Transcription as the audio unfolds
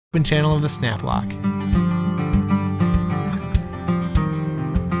open channel of the snap lock.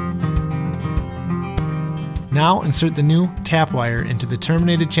 Now insert the new tap wire into the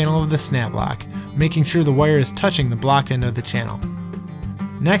terminated channel of the snap lock, making sure the wire is touching the blocked end of the channel.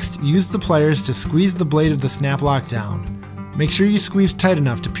 Next, use the pliers to squeeze the blade of the snap lock down. Make sure you squeeze tight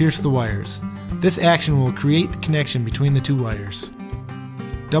enough to pierce the wires. This action will create the connection between the two wires.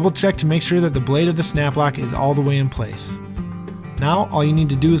 Double check to make sure that the blade of the snap lock is all the way in place. Now all you need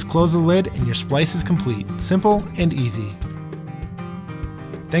to do is close the lid and your splice is complete. Simple and easy.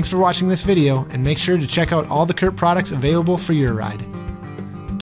 Thanks for watching this video, and make sure to check out all the CURT products available for your ride.